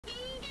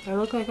I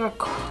look like a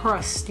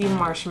crusty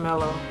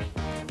marshmallow.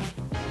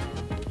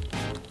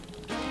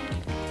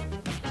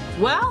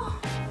 Well,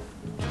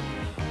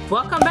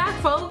 welcome back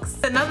folks.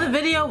 Another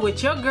video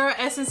with your girl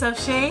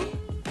Essenceofshay.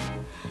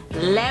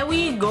 Let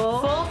we go.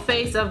 Full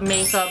face of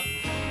makeup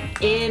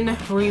in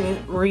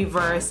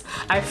reverse.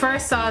 I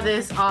first saw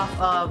this off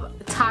of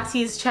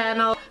Tati's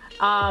channel.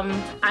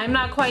 I'm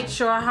not quite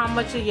sure how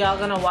much of y'all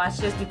gonna watch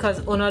this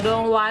because Una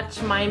don't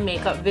watch my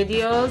makeup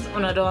videos.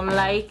 Una don't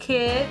like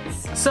it.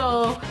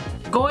 So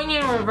going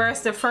in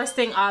reverse, the first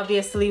thing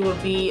obviously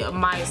would be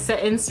my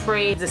setting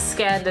spray, the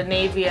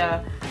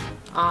Scandinavia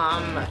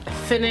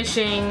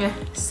finishing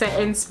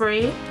setting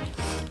spray.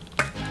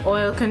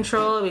 Oil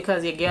control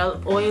because your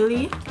girl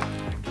oily.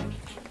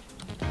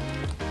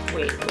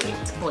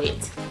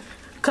 Wait.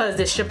 Cause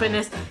the shipping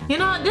is, you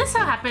know, this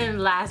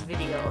happened last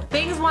video.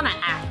 Things wanna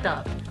act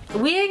up.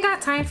 We ain't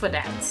got time for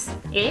that.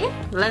 Eh?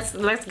 Let's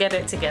get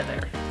it together.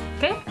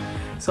 Okay?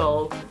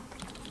 So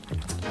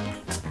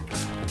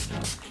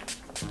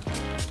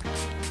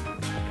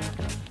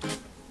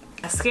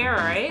mascara,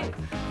 right?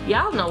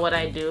 Y'all know what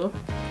I do,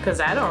 because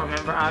I don't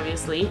remember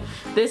obviously.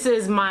 This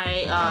is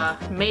my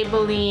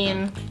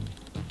Maybelline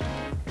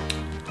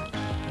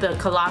the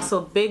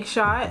Colossal Big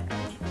Shot.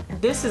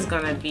 This is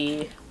gonna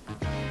be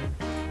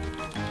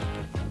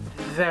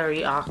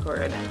very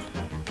awkward.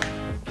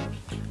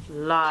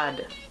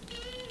 Lord.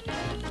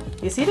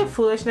 You see the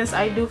foolishness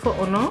I do for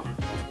Uno?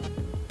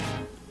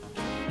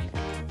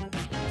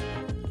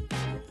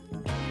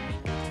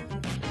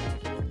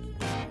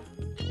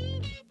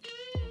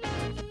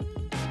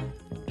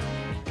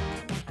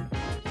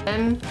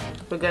 Then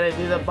we're gonna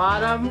do the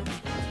bottom.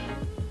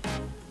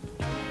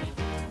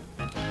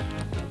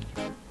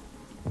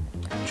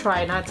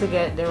 Try not to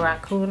get the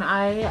raccoon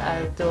eye,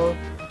 as though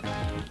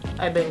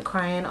I've been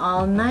crying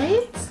all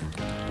night.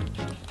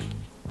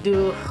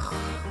 Do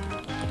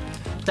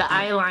the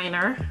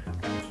eyeliner.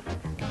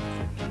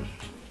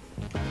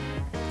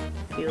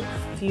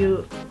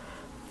 Few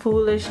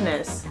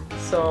foolishness.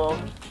 So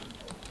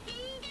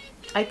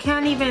I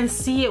can't even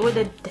see it with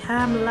the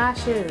damn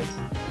lashes.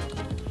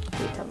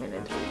 Wait a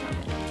minute.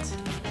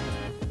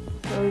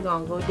 So we're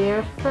gonna go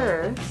there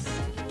first.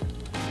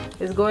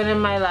 It's going in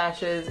my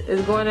lashes.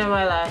 It's going in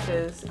my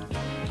lashes.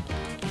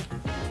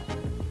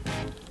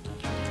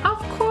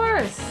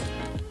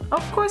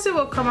 Of course it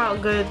will come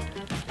out good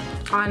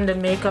on the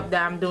makeup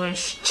that I'm doing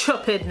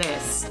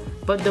stupidness.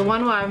 But the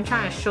one where I'm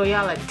trying to show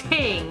y'all a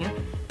thing,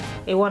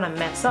 it wanna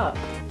mess up.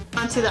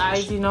 Onto the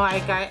eyes, you know,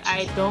 I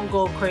don't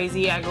go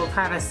crazy. I go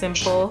kind of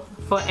simple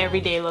for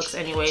everyday looks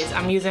anyways.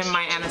 I'm using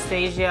my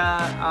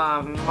Anastasia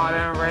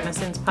Modern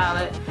Renaissance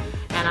palette,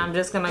 and I'm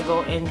just gonna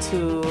go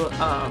into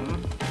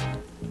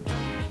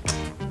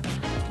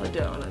what do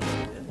I want to go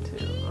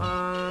into?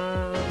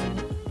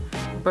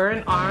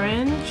 Burnt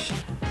orange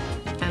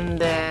and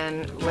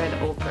then red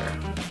ochre.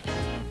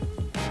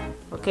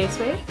 Okay,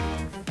 Sway?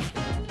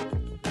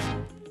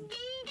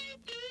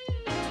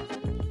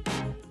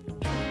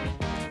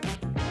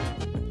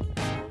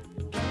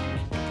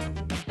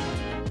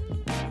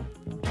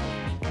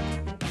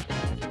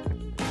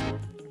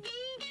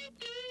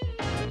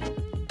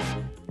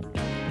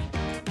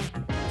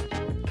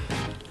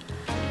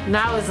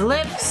 Now his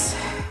lips.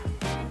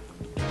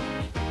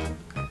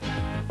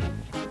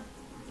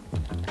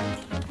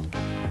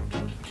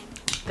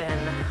 Then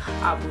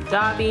Abu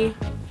Dhabi.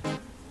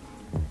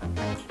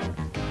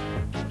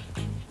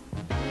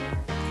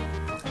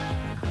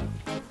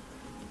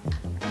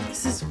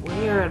 This is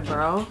weird,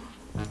 bro.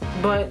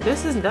 But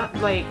this is not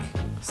like,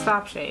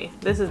 stop Shay.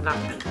 This is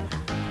nothing.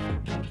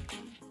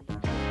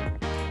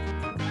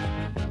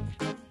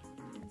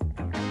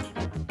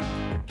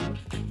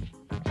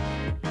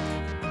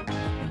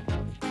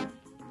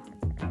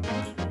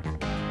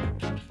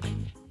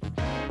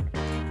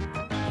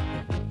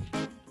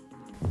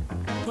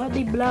 What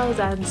the blouse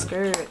and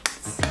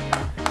skirts?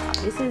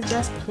 This is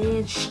just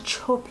plain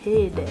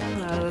stupid.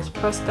 Just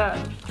press that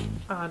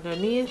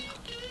underneath.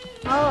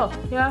 Oh,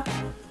 yeah.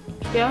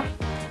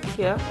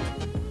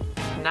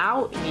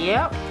 Now,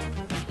 yep.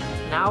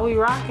 Now we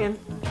rocking.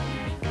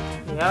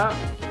 Yep.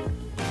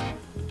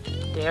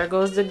 There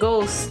goes the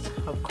ghost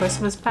of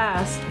Christmas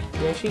past.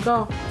 There she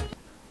go.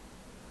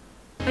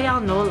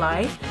 Y'all no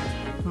lie,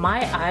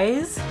 my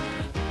eyes,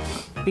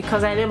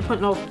 because I didn't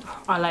put no,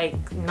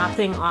 like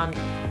nothing on,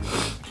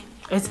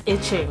 it's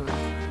itching.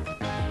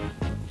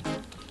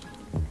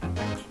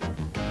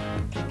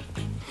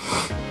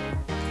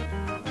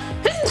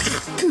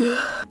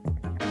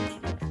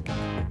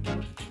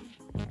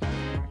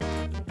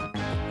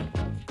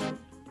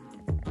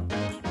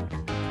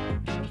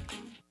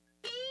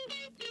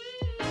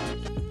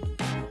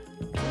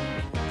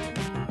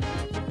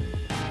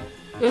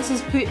 This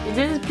is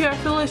pure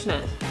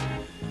foolishness.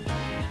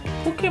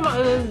 Who came up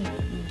with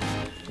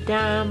this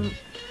damn?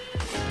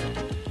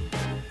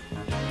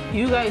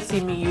 You guys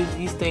see me use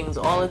these things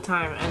all the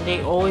time and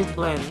they always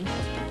blend.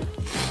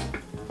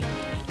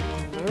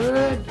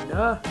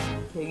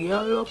 You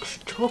look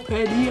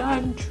stupid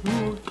and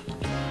cute.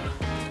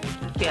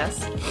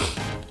 Yes.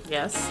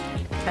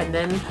 And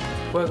then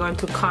We're going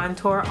to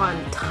contour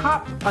on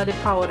top of the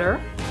powder.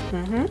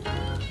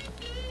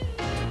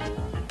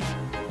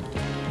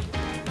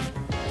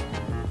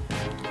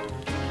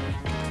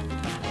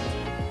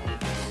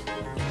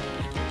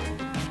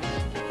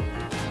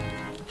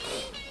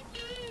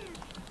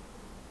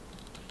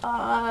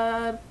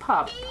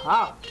 Pop.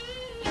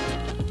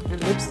 The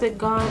lipstick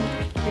gone.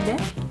 You there?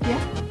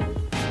 Yeah.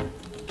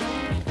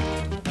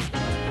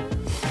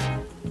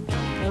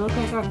 It looks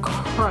like a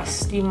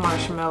crusty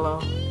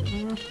marshmallow.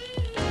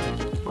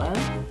 Well,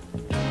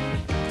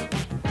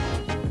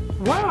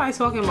 what am I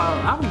talking about?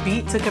 I'm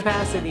beat to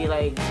capacity,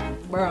 like,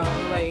 bro,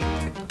 like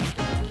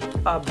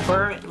a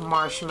burnt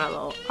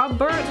marshmallow. A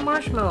burnt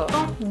marshmallow.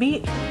 Oh,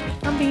 beat.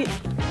 I'm beat.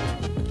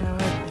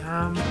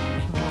 Damn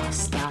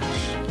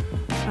mustache.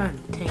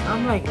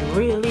 I'm like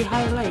really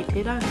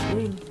highlighted and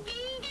thing.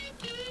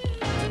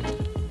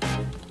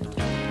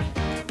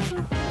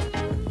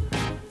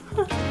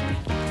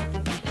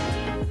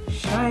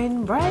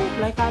 Shine bright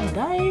like a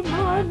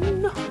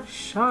diamond.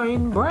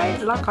 Shine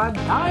bright like a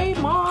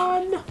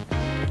diamond.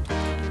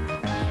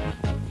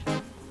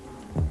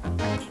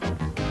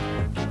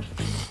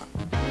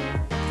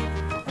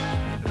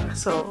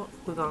 So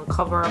we're gonna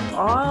cover up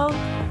all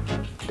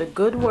the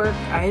good work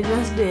I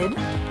just did.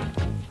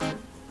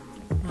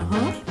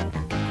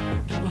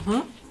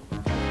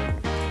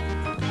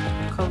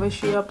 Cover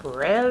she up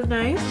real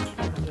nice.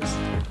 Just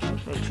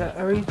make sure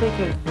everything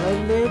is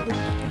blended.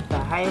 The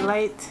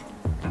highlight,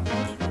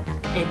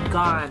 it's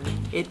gone.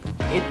 It's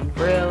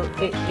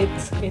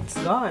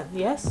gone.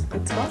 Yes,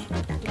 it's gone.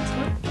 It's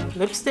gone.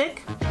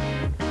 Lipstick,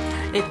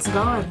 it's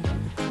gone.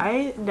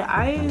 The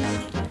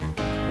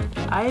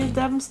eyes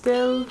them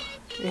still,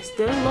 they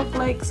still look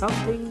like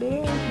something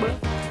there, but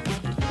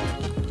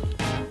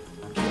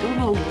I don't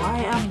know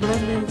why I'm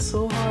blending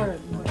so hard.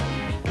 But,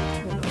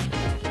 you know,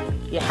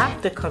 you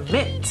have to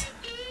commit.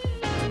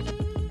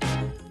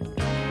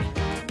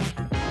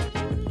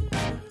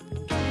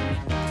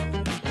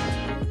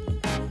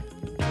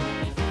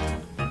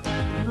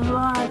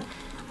 Lord,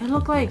 I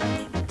look like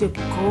the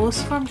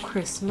ghost from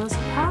Christmas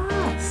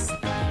Past.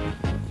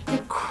 The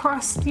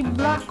crusty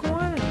black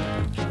one.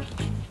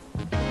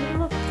 They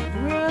look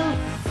real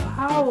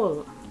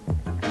foul.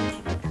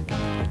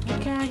 I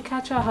can't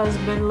catch a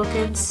husband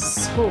looking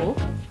so.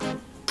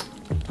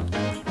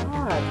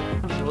 God,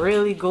 I'm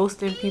really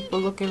ghosting people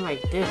looking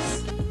like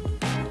this.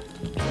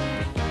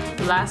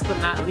 Last but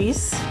not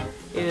least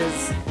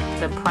is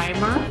the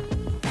primer.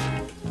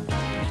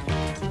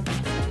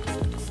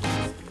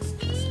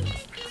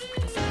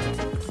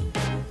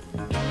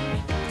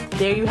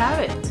 There you have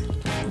it.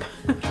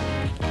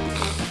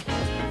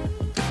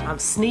 I'm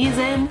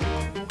sneezing.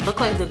 Look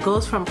like the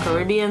ghost from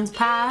Caribbean's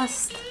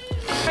Past.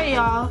 Hey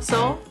y'all,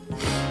 so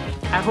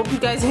I hope you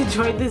guys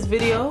enjoyed this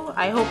video.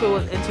 I hope it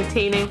was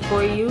entertaining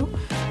for you.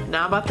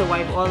 Now I'm about to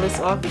wipe all this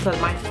off because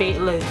my face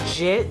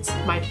legit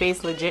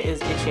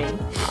is itching.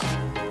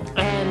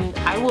 And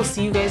I will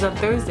see you guys on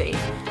Thursday.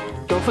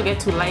 Don't forget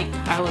to like.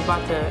 I was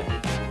about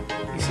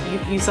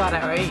to, you saw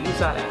that, right? You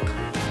saw that.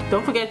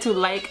 Don't forget to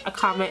like,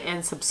 comment,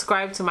 and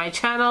subscribe to my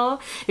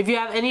channel. If you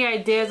have any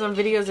ideas on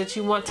videos that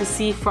you want to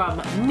see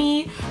from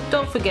me,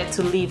 don't forget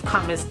to leave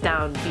comments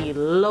down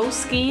below.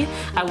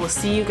 I will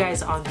see you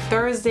guys on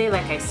Thursday,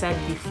 like I said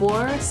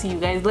before. See you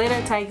guys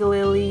later, Tiger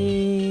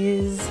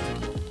Lilies.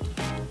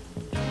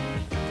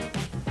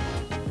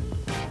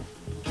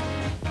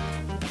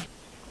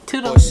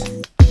 Toodles.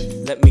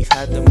 Let me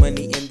hide the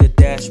money in the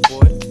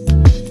dashboard.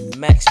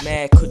 Max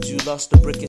mad, could you lost the brick